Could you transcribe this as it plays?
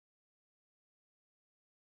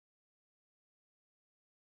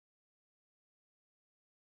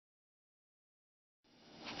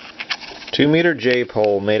2-meter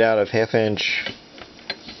J-pole made out of 1/2-inch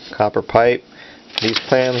copper pipe. These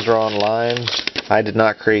plans are online. I did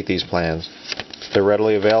not create these plans. They're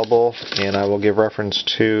readily available, and I will give reference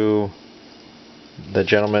to the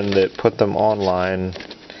gentleman that put them online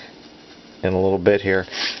in a little bit here.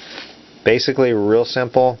 Basically, real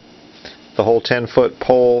simple. The whole 10-foot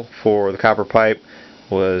pole for the copper pipe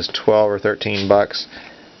was $12 or $13.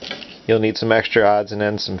 You'll need some extra odds and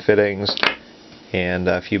ends, some fittings, and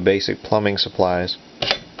a few basic plumbing supplies.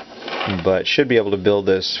 But should be able to build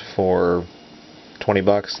this for $20,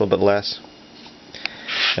 a little bit less.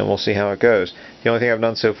 And we'll see how it goes. The only thing I've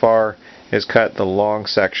done so far is cut the long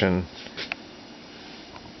section,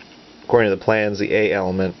 according to the plans, the A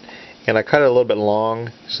element. And I cut it a little bit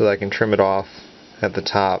long so that I can trim it off at the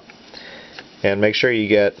top. And make sure you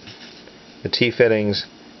get the T-fittings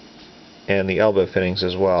and the elbow fittings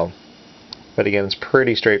as well. But again, it's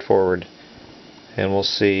pretty straightforward. And we'll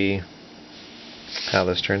see how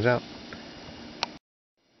this turns out.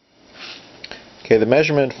 Okay, the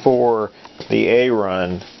measurement for the A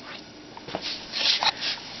run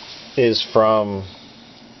is from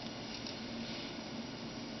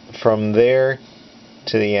there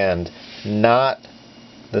to the end, not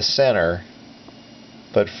the center,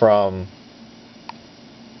 but from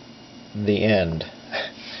the end.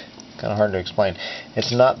 Kind of hard to explain.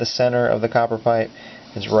 It's not the center of the copper pipe,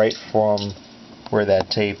 it's right from where that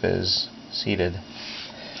tape is seated.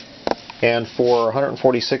 And for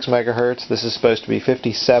 146 megahertz, this is supposed to be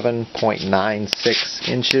 57.96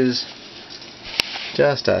 inches,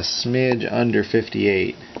 just a smidge under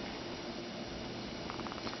 58.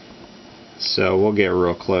 So we'll get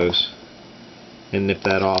real close and nip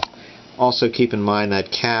that off. Also keep in mind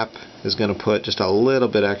that cap is going to put just a little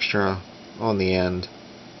bit extra on the end.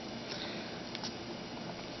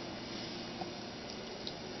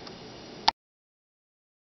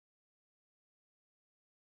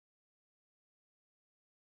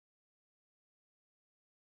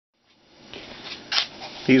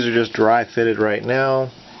 These are just dry fitted right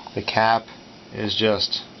now. The cap is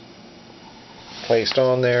just placed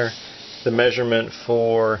on there. The measurement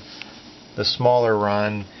for the smaller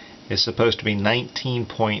run is supposed to be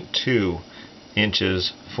 19.2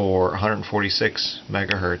 inches for 146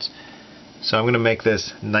 megahertz. So I'm going to make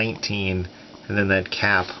this 19, and then that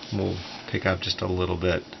cap will pick up just a little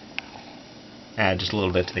bit, add just a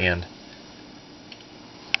little bit to the end.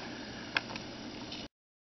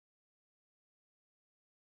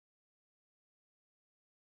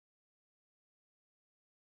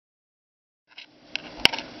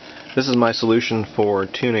 This is my solution for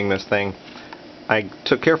tuning this thing. I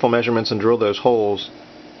took careful measurements and drilled those holes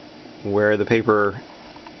where the paper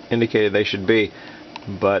indicated they should be,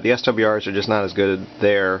 but the SWRs are just not as good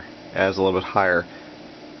there as a little bit higher.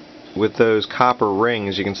 With those copper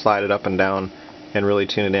rings, you can slide it up and down and really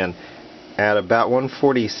tune it in. At about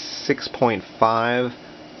 146.5,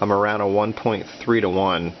 I'm around a 1.3 to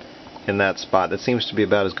 1 in that spot. That seems to be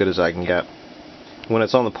about as good as I can get. When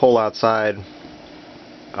it's on the pole outside,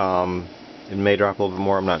 it may drop a little bit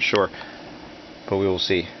more, I'm not sure, but we will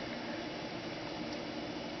see.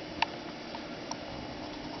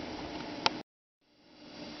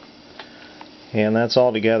 And that's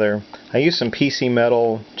all together. I used some PC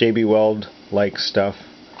metal, JB Weld like stuff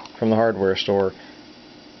from the hardware store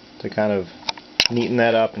to kind of neaten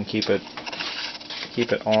that up and keep it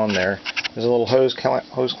on there. There's a little hose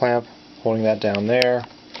clamp holding that down there.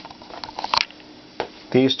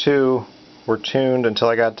 These two were tuned until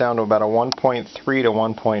I got down to about a 1.3 to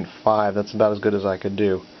 1.5. That's about as good as I could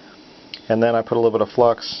do. And then I put a little bit of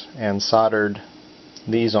flux and soldered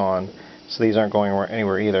these on, so these aren't going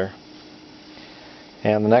anywhere either.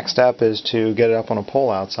 And the next step is to get it up on a pole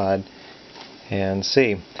outside and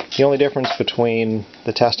see. The only difference between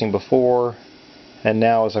the testing before and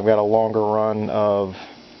now is I've got a longer run of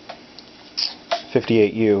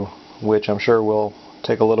 58U, which I'm sure will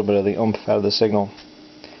take a little bit of the oomph out of the signal.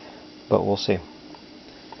 But we'll see.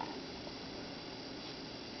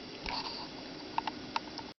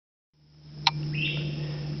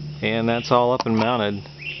 And that's all up and mounted.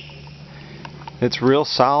 It's real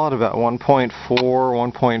solid, about 1.4,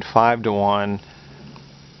 1.5 to 1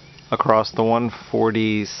 across the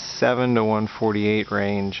 147 to 148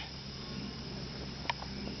 range.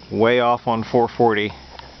 Way off on 440,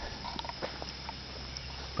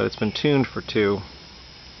 but it's been tuned for 2.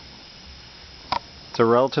 It's a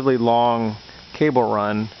relatively long cable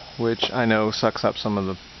run, which I know sucks up some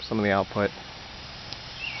of the output.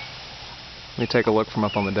 Let me take a look from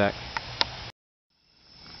up on the deck.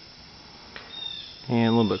 And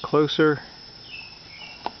a little bit closer.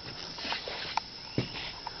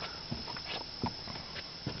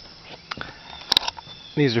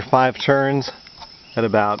 These are 5 turns at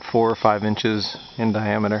about 4 or 5 inches in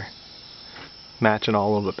diameter. Match it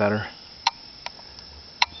all a little bit better.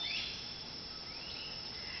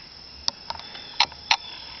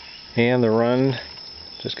 And the run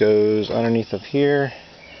just goes underneath of here,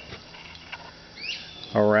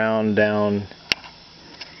 around, down,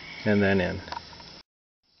 and then in.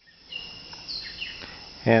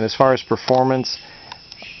 And as far as performance,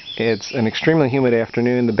 it's an extremely humid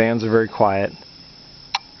afternoon. The bands are very quiet,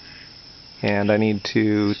 and I need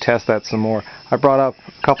to test that some more. I brought up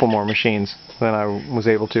a couple more machines than I was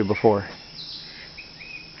able to before.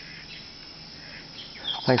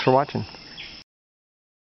 Thanks for watching.